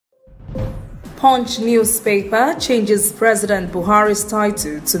Punch newspaper changes President Buhari's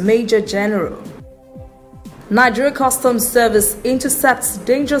title to Major General. Nigeria Customs Service intercepts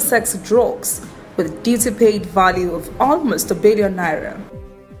dangerous sex drugs with duty-paid value of almost ₦1 billion.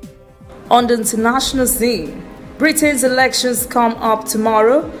 On the international scene, Britain's elections come up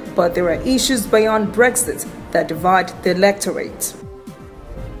tomorrow, but there are issues beyond Brexit that divide the electorate.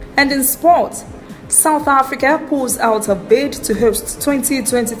 And in sport, South Africa pulls out a bid to host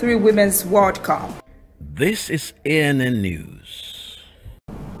 2023 Women's World Cup. This is ANN News.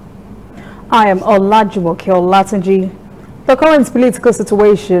 I am Olajumoke Olatunji. The current political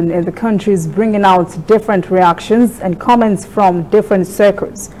situation in the country is bringing out different reactions and comments from different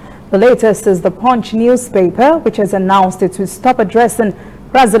circles. The latest is the Punch newspaper, which has announced it will stop addressing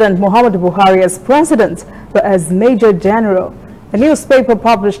President Muhammadu Buhari as president, but as Major General. The newspaper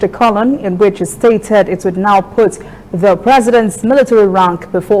published a column in which it stated it would now put the president's military rank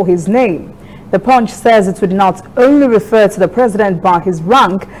before his name. The Punch says it would not only refer to the president by his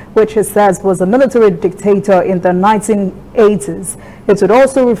rank, which it says was a military dictator in the 1980s. It would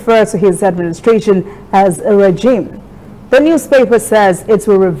also refer to his administration as a regime. The newspaper says it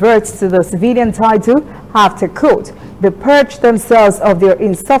will revert to the civilian title after, quote, they purge themselves of their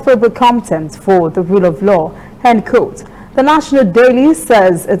insufferable contempt for the rule of law, end quote. The National Daily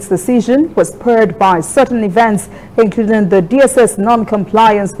says its decision was spurred by certain events, including the DSS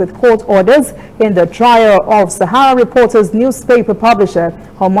non-compliance with court orders in the trial of Sahara Reporters newspaper publisher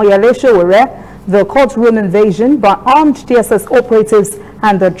Omoyele Sowore, the courtroom invasion by armed DSS operatives,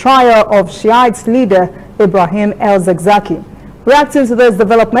 and the trial of Shiite leader Ibrahim El-Zakzaky. Reacting to those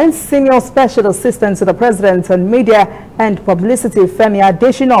developments, Senior Special Assistant to the President on Media and Publicity Femi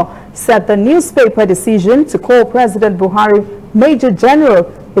Adesina said the newspaper decision to call President Buhari Major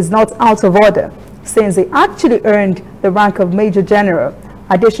General is not out of order, since he actually earned the rank of Major General.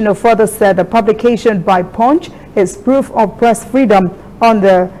 Adesina further said the publication by Punch is proof of press freedom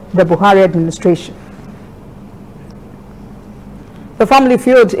under the Buhari administration. The family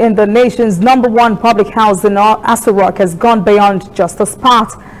feud in the nation's #1 public house in Aso Rock has gone beyond just a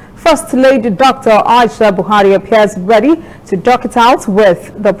spat. First Lady Dr. Aisha Buhari appears ready to duke it out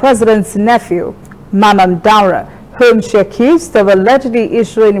with the president's nephew, Mamman Daura, whom she accused of allegedly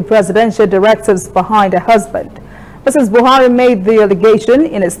issuing presidential directives behind her husband. Mrs. Buhari made the allegation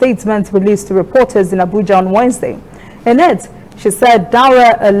in a statement released to reporters in Abuja on Wednesday. In it, she said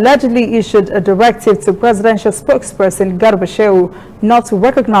Daura allegedly issued a directive to presidential spokesperson Garba Shehu not to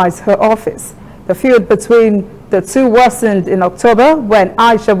recognize her office. The feud between the two worsened in October when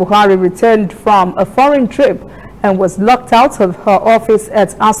Aisha Buhari returned from a foreign trip and was locked out of her office at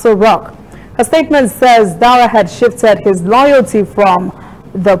Aso Rock. Her statement says Daura had shifted his loyalty from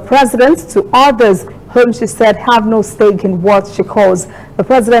the president to others whom she said have no stake in what she calls the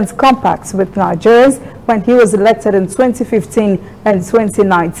president's compacts with Nigerians when he was elected in 2015 and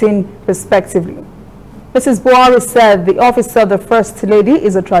 2019, respectively. Mrs. Buhari said the office of the First Lady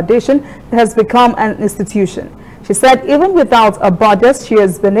is a tradition that has become an institution. She said even without a budget, she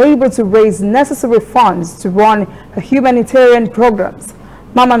has been able to raise necessary funds to run her humanitarian programs.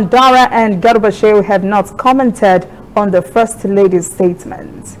 Mamman Daura and Garba Shehu have not commented on the First Lady's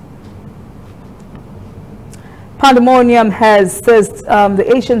statement. Pandemonium has seized the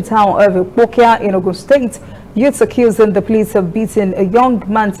ancient town of Ipokia in Ogun State. Youths accusing the police of beating a young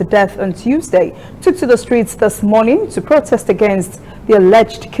man to death on Tuesday took to the streets this morning to protest against the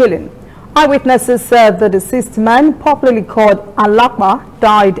alleged killing. Eyewitnesses said the deceased man, popularly called Alakma,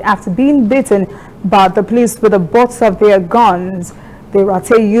 died after being beaten by the police with the butts of their guns. The Rate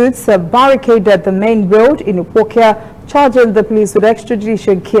youths have barricaded the main road in Ipokia, charging the police with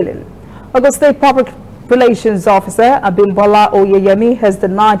extrajudicial killing. Ogun State Public Relations Officer Abimbola Oyeyemi has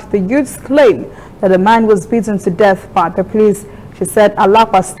denied the youth's claim that the man was beaten to death by the police. She said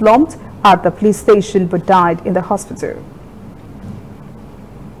Alakma slumped at the police station but died in the hospital.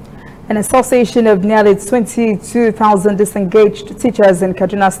 An association of nearly 22,000 disengaged teachers in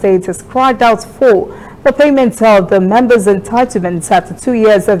Kaduna State has cried out for the payment of the members' entitlements after 2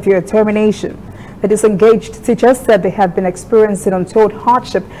 years of their termination. The disengaged teachers said they have been experiencing untold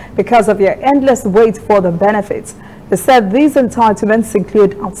hardship because of their endless wait for the benefits. They said these entitlements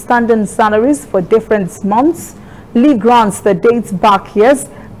include outstanding salaries for different months, leave grants that date back years,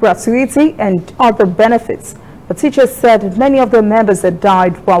 gratuity, and other benefits. The teachers said many of their members had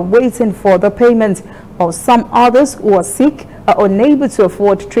died while waiting for the payment, while some others who are sick are unable to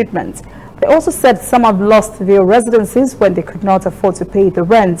afford treatment. They also said some have lost their residences when they could not afford to pay the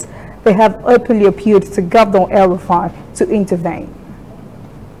rent. They have openly appealed to Governor El-Rufai to intervene.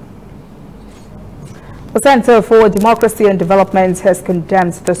 The Center for Democracy and Development has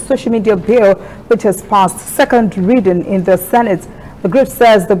condemned the social media bill, which has passed second reading in the Senate. The group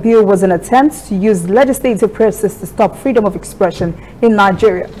says the bill was an attempt to use legislative process to stop freedom of expression in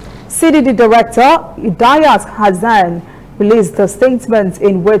Nigeria. CDD Director Idayat Hassan released a statement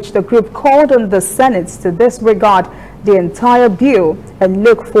in which the group called on the Senate to disregard the entire bill and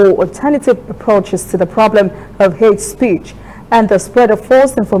look for alternative approaches to the problem of hate speech and the spread of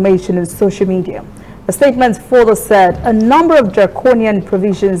false information in social media. The statement further said a number of draconian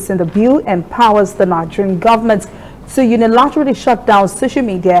provisions in the bill empowers the Nigerian government to unilaterally shut down social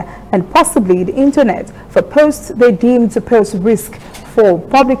media and possibly the internet for posts they deem to pose risk for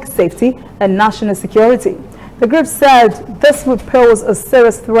public safety and national security. The group said this would pose a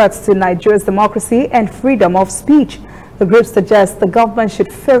serious threat to Nigeria's democracy and freedom of speech. The group suggests the government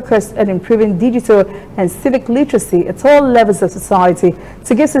should focus on improving digital and civic literacy at all levels of society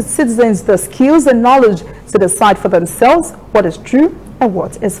to give its citizens the skills and knowledge to decide for themselves what is true and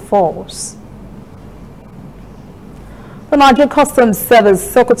what is false. The Nigerian Customs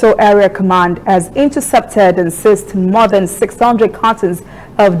Service Sokoto Area Command has intercepted and seized more than 600 cartons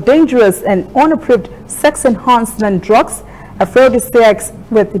of dangerous and unapproved sex enhancement drugs, aphrodisiacs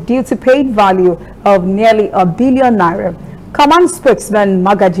with duty-paid value of nearly R1 billion. Command spokesman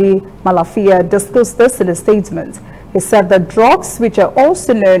Magaji Malafia disclosed this in a statement. He said the drugs, which are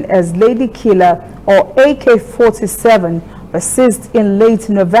also known as Lady Killer or AK-47, were seized in late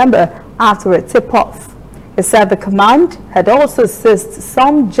November after a tip-off. He said the command had also seized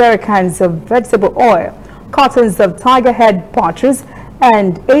some jerrycans of vegetable oil, cartons of tiger head batteries,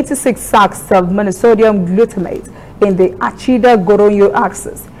 and 86 sacks of monosodium glutamate in the Achida Goronyo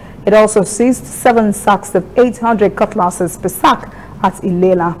axis. It also seized 7 sacks of 800 cutlasses per sack at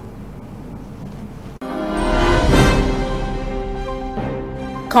Ilela.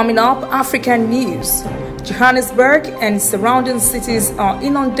 Coming up, African news. Johannesburg and surrounding cities are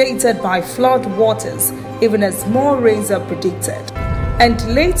inundated by flood waters, even as more rains are predicted. And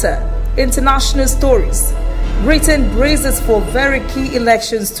later, international stories. Britain braces for very key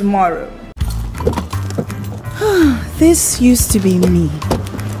elections tomorrow. This used to be me.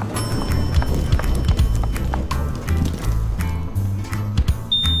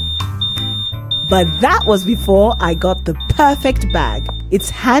 But that was before I got the perfect bag. It's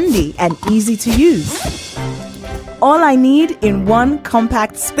handy and easy to use. All I need in one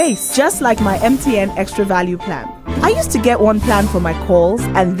compact space, just like my MTN Extra Value plan. I used to get one plan for my calls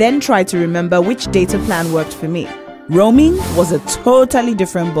and then try to remember which data plan worked for me. Roaming was a totally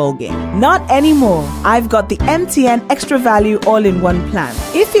different ballgame. Not anymore. I've got the MTN Extra Value all-in-one plan.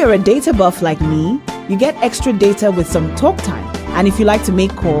 If you're a data buff like me, you get extra data with some talk time. And if you like to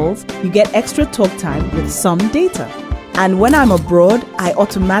make calls, you get extra talk time with some data. And when I'm abroad, I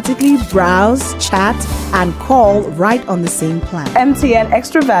automatically browse, chat, and call right on the same plan. MTN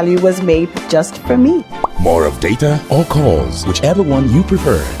Extra Value was made just for me. More of data or calls, whichever one you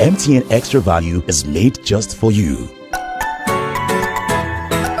prefer. MTN Extra Value is made just for you.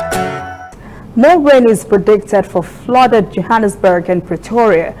 More rain is predicted for flooded Johannesburg and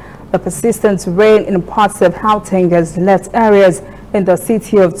Pretoria. The persistent rain in parts of Gauteng has left areas in the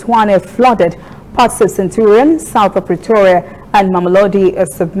city of Tshwane flooded. Parts of Centurion, south of Pretoria, and Mamelodi are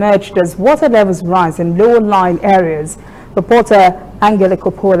submerged as water levels rise in lower-lying areas. Reporter Angela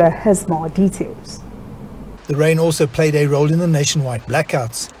Coppola has more details. The rain also played a role in the nationwide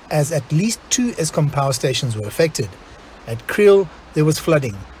blackouts, as at least 2 Eskom power stations were affected. At Kriel, there was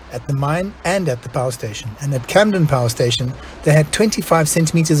flooding, at the mine and at the power station. And at Camden Power Station, they had 25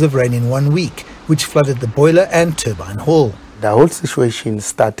 centimeters of rain in 1 week, which flooded the boiler and turbine hall. The whole situation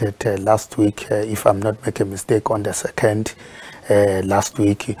started last week, if I'm not making a mistake, on the 2nd last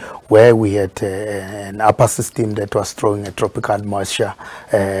week, where we had an upper system that was throwing a tropical moisture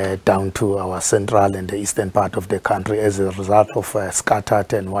down to our central and the eastern part of the country as a result of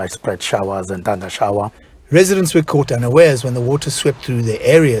scattered and widespread showers and thunder shower. Residents were caught unawares when the water swept through their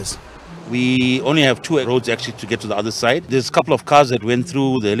areas. We only have 2 roads actually to get to the other side. There's a couple of cars that went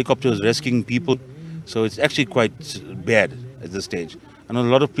through, the helicopter was rescuing people, so it's actually quite bad at this stage. I know a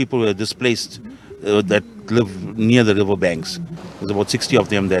lot of people were displaced that live near the river banks. There's about 60 of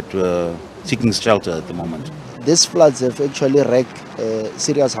them that were seeking shelter at the moment. These floods have actually wreaked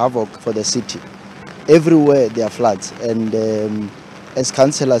serious havoc for the city. Everywhere there are floods, and as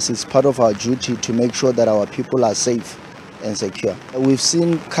councillors, it's part of our duty to make sure that our people are safe and secure. We've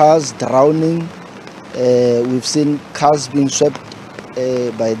seen cars drowning, we've seen cars being swept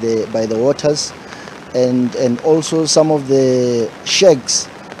by the waters, and also some of the shacks,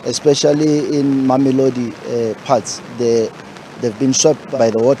 especially in Mamelodi parts, the They've been swept by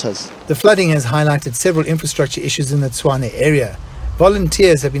the waters. The flooding has highlighted several infrastructure issues in the Tshwane area.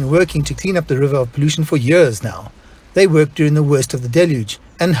 Volunteers have been working to clean up the river of pollution for years now. They worked during the worst of the deluge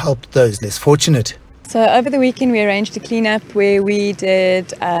and helped those less fortunate. So over the weekend we arranged a cleanup where we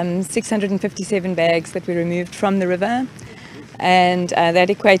did 657 bags that we removed from the river, and that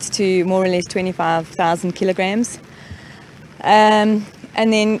equates to more or less 25,000 kilograms. And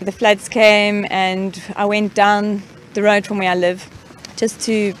then the floods came and I went down the road from where I live just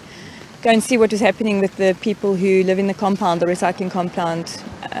to go and see what was happening with the people who live in the compound, the recycling compound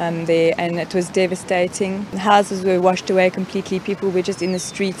there, and it was devastating. The houses were washed away completely, people were just in the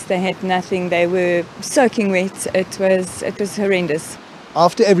streets, they had nothing, they were soaking wet, it was horrendous.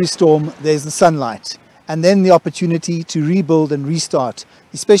 After every storm there's the sunlight and then the opportunity to rebuild and restart,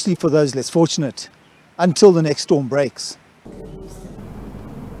 especially for those less fortunate, until the next storm breaks.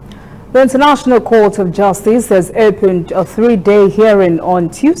 The International Court of Justice has opened a 3-day hearing on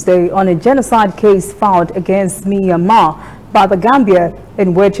Tuesday on a genocide case filed against Myanmar by the Gambia,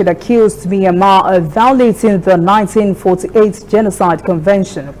 in which it accused Myanmar of violating the 1948 Genocide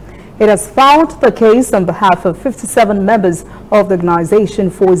Convention. It has filed the case on behalf of 57 members of the Organization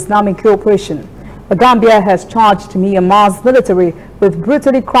for Islamic Cooperation. The Gambia has charged Myanmar's military with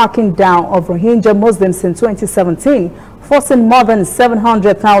brutally cracking down on Rohingya Muslims in 2017, forcing more than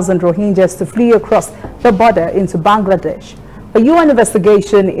 700,000 Rohingyas to flee across the border into Bangladesh. A UN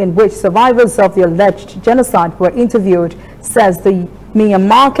investigation in which survivors of the alleged genocide were interviewed says the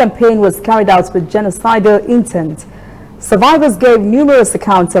Myanmar campaign was carried out with genocidal intent. Survivors gave numerous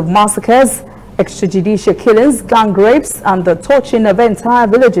accounts of massacres, extrajudicial killings, gang rapes, and the torching of entire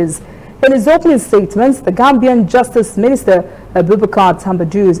villages. In his opening statement, the Gambian Justice Minister Abubakar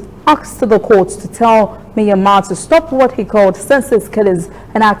Tambadou asked the court to tell Myanmar to stop what he called senseless killings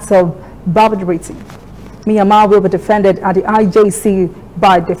and acts of barbarity. Myanmar will be defended at the IJC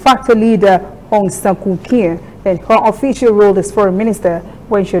by de facto leader Aung San Suu Kyi in her official role as foreign minister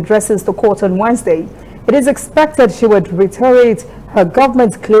when she addresses the court on Wednesday. It is expected she would reiterate her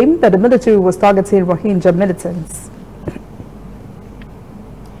government's claim that the military was targeting Rohingya militants.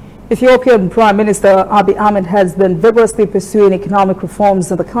 Ethiopian Prime Minister Abiy Ahmed has been vigorously pursuing economic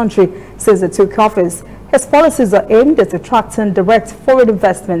reforms in the country since he took office. His policies are aimed at attracting direct foreign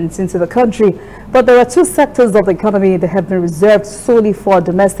investments into the country, but there are two sectors of the economy that have been reserved solely for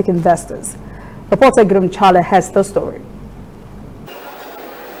domestic investors. Reporter Grim Chale has the story.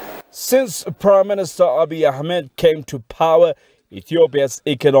 Since Prime Minister Abiy Ahmed came to power, Ethiopia's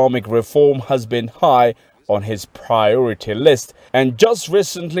economic reform has been high on his priority list, and just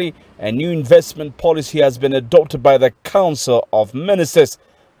recently a new investment policy has been adopted by the Council of Ministers.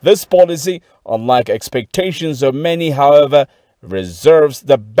 This policy, unlike expectations of many, however, reserves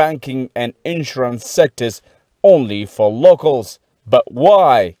the banking and insurance sectors only for locals. But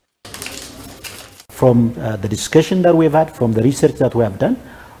why? From the discussion that we've had, from the research that we have done,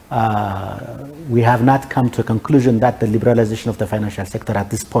 we have not come to a conclusion that the liberalization of the financial sector at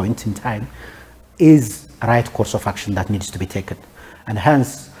this point in time is a right course of action that needs to be taken. And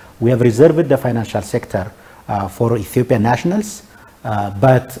hence, we have reserved the financial sector for Ethiopian nationals,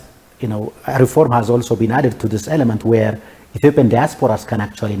 but a reform has also been added to this element where Ethiopian diasporas can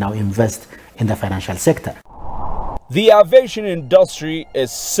actually now invest in the financial sector. The aviation industry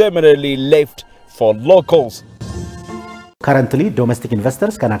is similarly left for locals. Currently, domestic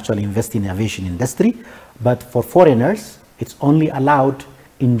investors can actually invest in the aviation industry, but for foreigners, it's only allowed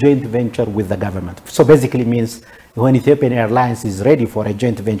in joint venture with the government. So basically means when Ethiopian Airlines is ready for a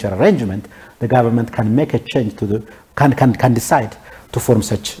joint venture arrangement, the government can make a change to the, can decide to form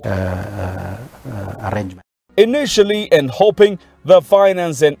such arrangement. Initially, and hoping the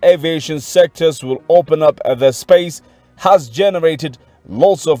finance and aviation sectors will open up the space, has generated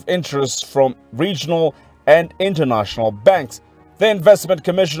lots of interest from regional and international banks. The Investment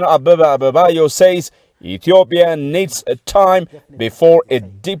Commissioner Abeba Adebayo says Ethiopia needs time before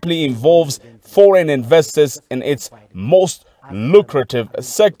it deeply involves foreign investors in its most lucrative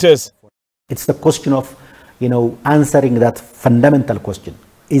sectors. It's the question of, answering that fundamental question.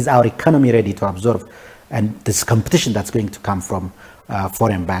 Is our economy ready to absorb and this competition that's going to come from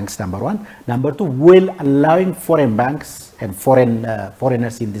foreign banks, number one. Number two, will allowing foreign banks and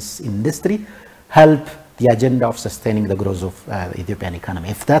foreigners in this industry help the agenda of sustaining the growth of the Ethiopian economy?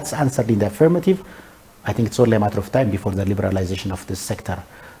 If that's answered in the affirmative, I think it's only a matter of time before the liberalization of this sector.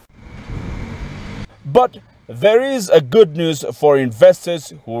 But there is a good news for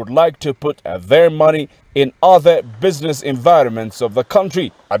investors who would like to put their money in other business environments of the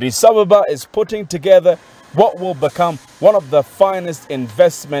country. Addis Ababa is putting together what will become one of the finest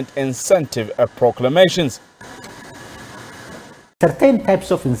investment incentive proclamations. certain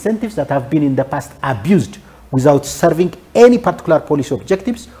types of incentives that have been in the past abused without serving any particular policy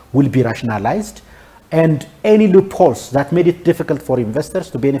objectives will be rationalized, and any loopholes that made it difficult for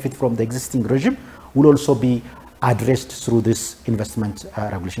investors to benefit from the existing regime will also be addressed through this investment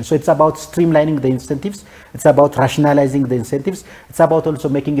regulation. So it's about streamlining the incentives, it's about rationalizing the incentives, it's about also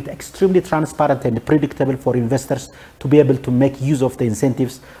making it extremely transparent and predictable for investors to be able to make use of the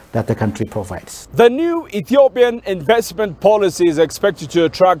incentives that the country provides. The new Ethiopian investment policy is expected to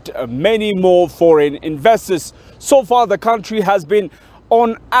attract many more foreign investors. So far, the country has been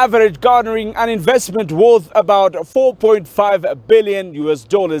on average garnering an investment worth about $4.5 billion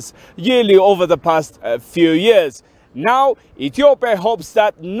yearly over the past few years. Now, Ethiopia hopes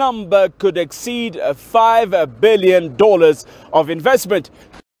that number could exceed $5 billion of investment.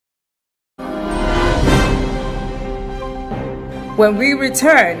 When we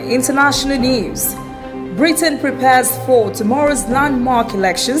return, international news. Britain prepares for tomorrow's landmark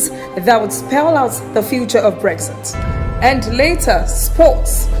elections that would spell out the future of Brexit. And later,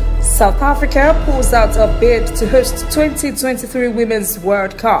 sports. South Africa pulls out a bid to host 2023 Women's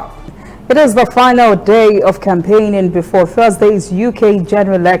World Cup. It is the final day of campaigning before Thursday's UK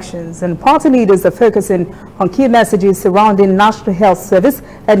general elections, and party leaders are focusing on key messages surrounding National Health Service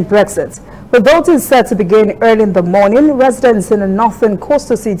and Brexit. With voting set to begin early in the morning, residents in the northern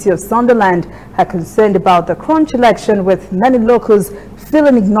coastal city of Sunderland are concerned about the crunch election, with many locals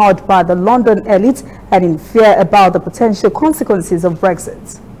feeling ignored by the London elite and in fear about the potential consequences of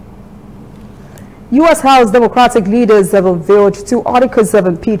Brexit. U.S. House Democratic leaders have unveiled 2 articles of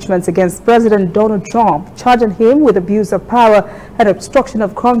impeachment against President Donald Trump, charging him with abuse of power and obstruction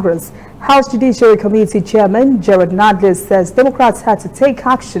of Congress. House Judiciary Committee Chairman Jerrold Nadler says Democrats had to take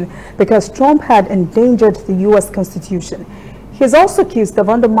action because Trump had endangered the U.S. Constitution. He is also accused of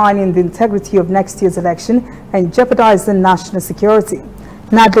undermining the integrity of next year's election and jeopardizing national security.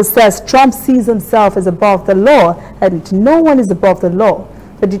 Nadler says Trump sees himself as above the law, and no one is above the law.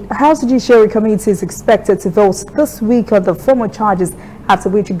 The House Judiciary Committee is expected to vote this week on the formal charges, after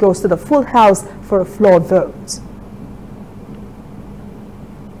which it goes to the full House for a floor vote.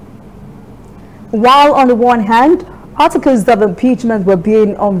 While on the one hand, articles of impeachment were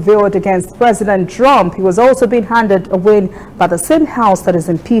being unveiled against President Trump, he was also being handed a win by the same House that is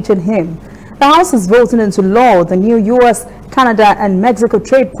impeaching him. The House is voting into law the new U.S., Canada and Mexico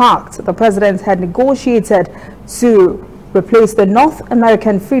trade pact the president had negotiated to replace the North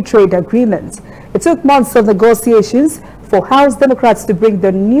American Free Trade Agreement. It took months of negotiations for House Democrats to bring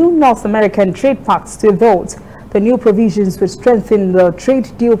the new North American trade pact to a vote. The new provisions will strengthen the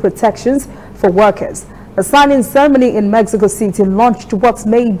trade deal protections for workers. The signing ceremony in Mexico City launched what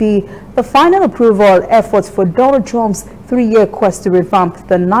may be the final approval effort for Donald Trump's 3-year quest to revamp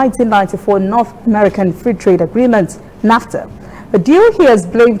the 1994 North American Free Trade Agreement, NAFTA. A deal he has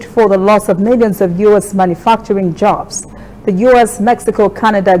blamed for the loss of millions of U.S. manufacturing jobs. The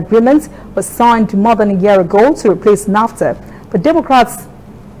U.S.-Mexico-Canada agreement was signed more than a year ago to replace NAFTA, but Democrats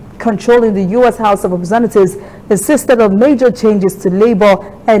controlling the U.S. House of Representatives insisted on major changes to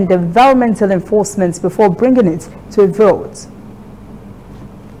labor and environmental enforcement before bringing it to a vote.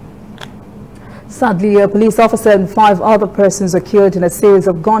 Sadly, a police officer and 5 other persons were killed in a series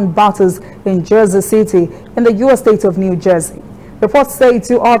of gun battles in Jersey City in the U.S. state of New Jersey. Reports say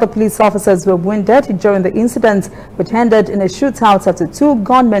 2 other police officers were wounded during the incident, which ended in a shootout after 2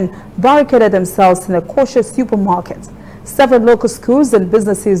 gunmen barricaded themselves in a kosher supermarket. Several local schools and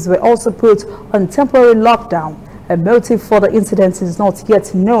businesses were also put on temporary lockdown. A motive for the incident is not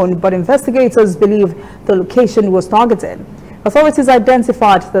yet known, but investigators believe the location was targeted. Authorities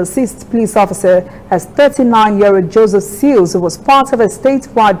identified the deceased police officer as 39-year-old Joseph Seals, who was part of a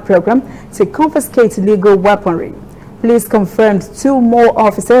statewide program to confiscate illegal weaponry. Police confirmed 2 more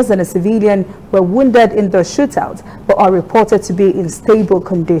officers and a civilian were wounded in the shootout, but are reported to be in stable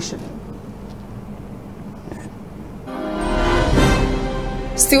condition.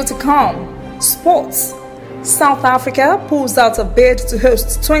 Still to come, sports. South Africa pulls out a bid to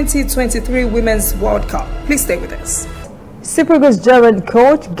host 2023 Women's World Cup. Please stay with us. Super Eagles German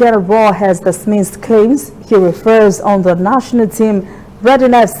coach Gernot Rohr has dismissed claims he refers on the national team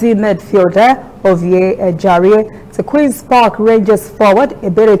Reading FC midfielder Ovie Ejaria to Queen's Park Rangers forward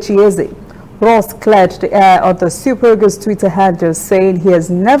Ebere Chieze. Ross cleared the air on the Super Eagles Twitter handle, saying he has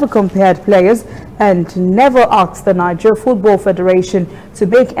never compared players and never asked the Nigeria Football Federation to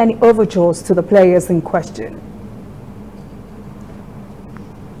make any overtures to the players in question.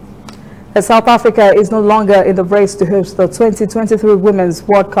 South Africa is no longer in the race to host the 2023 Women's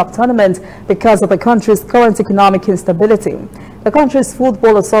World Cup tournament because of the country's current economic instability. The country's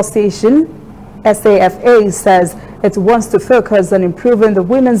Football Association, SAFA, says it wants to focus on improving the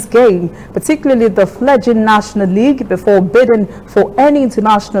women's game, particularly the fledgling National League, before bidding for any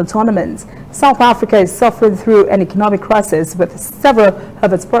international tournament. South Africa is suffering through an economic crisis with several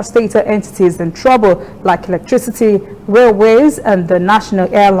of its prostator entities in trouble, like electricity, railways, and the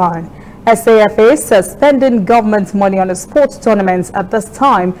national airline. SAFA says spending government money on a sports tournament at this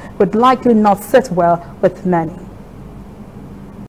time would likely not sit well with many.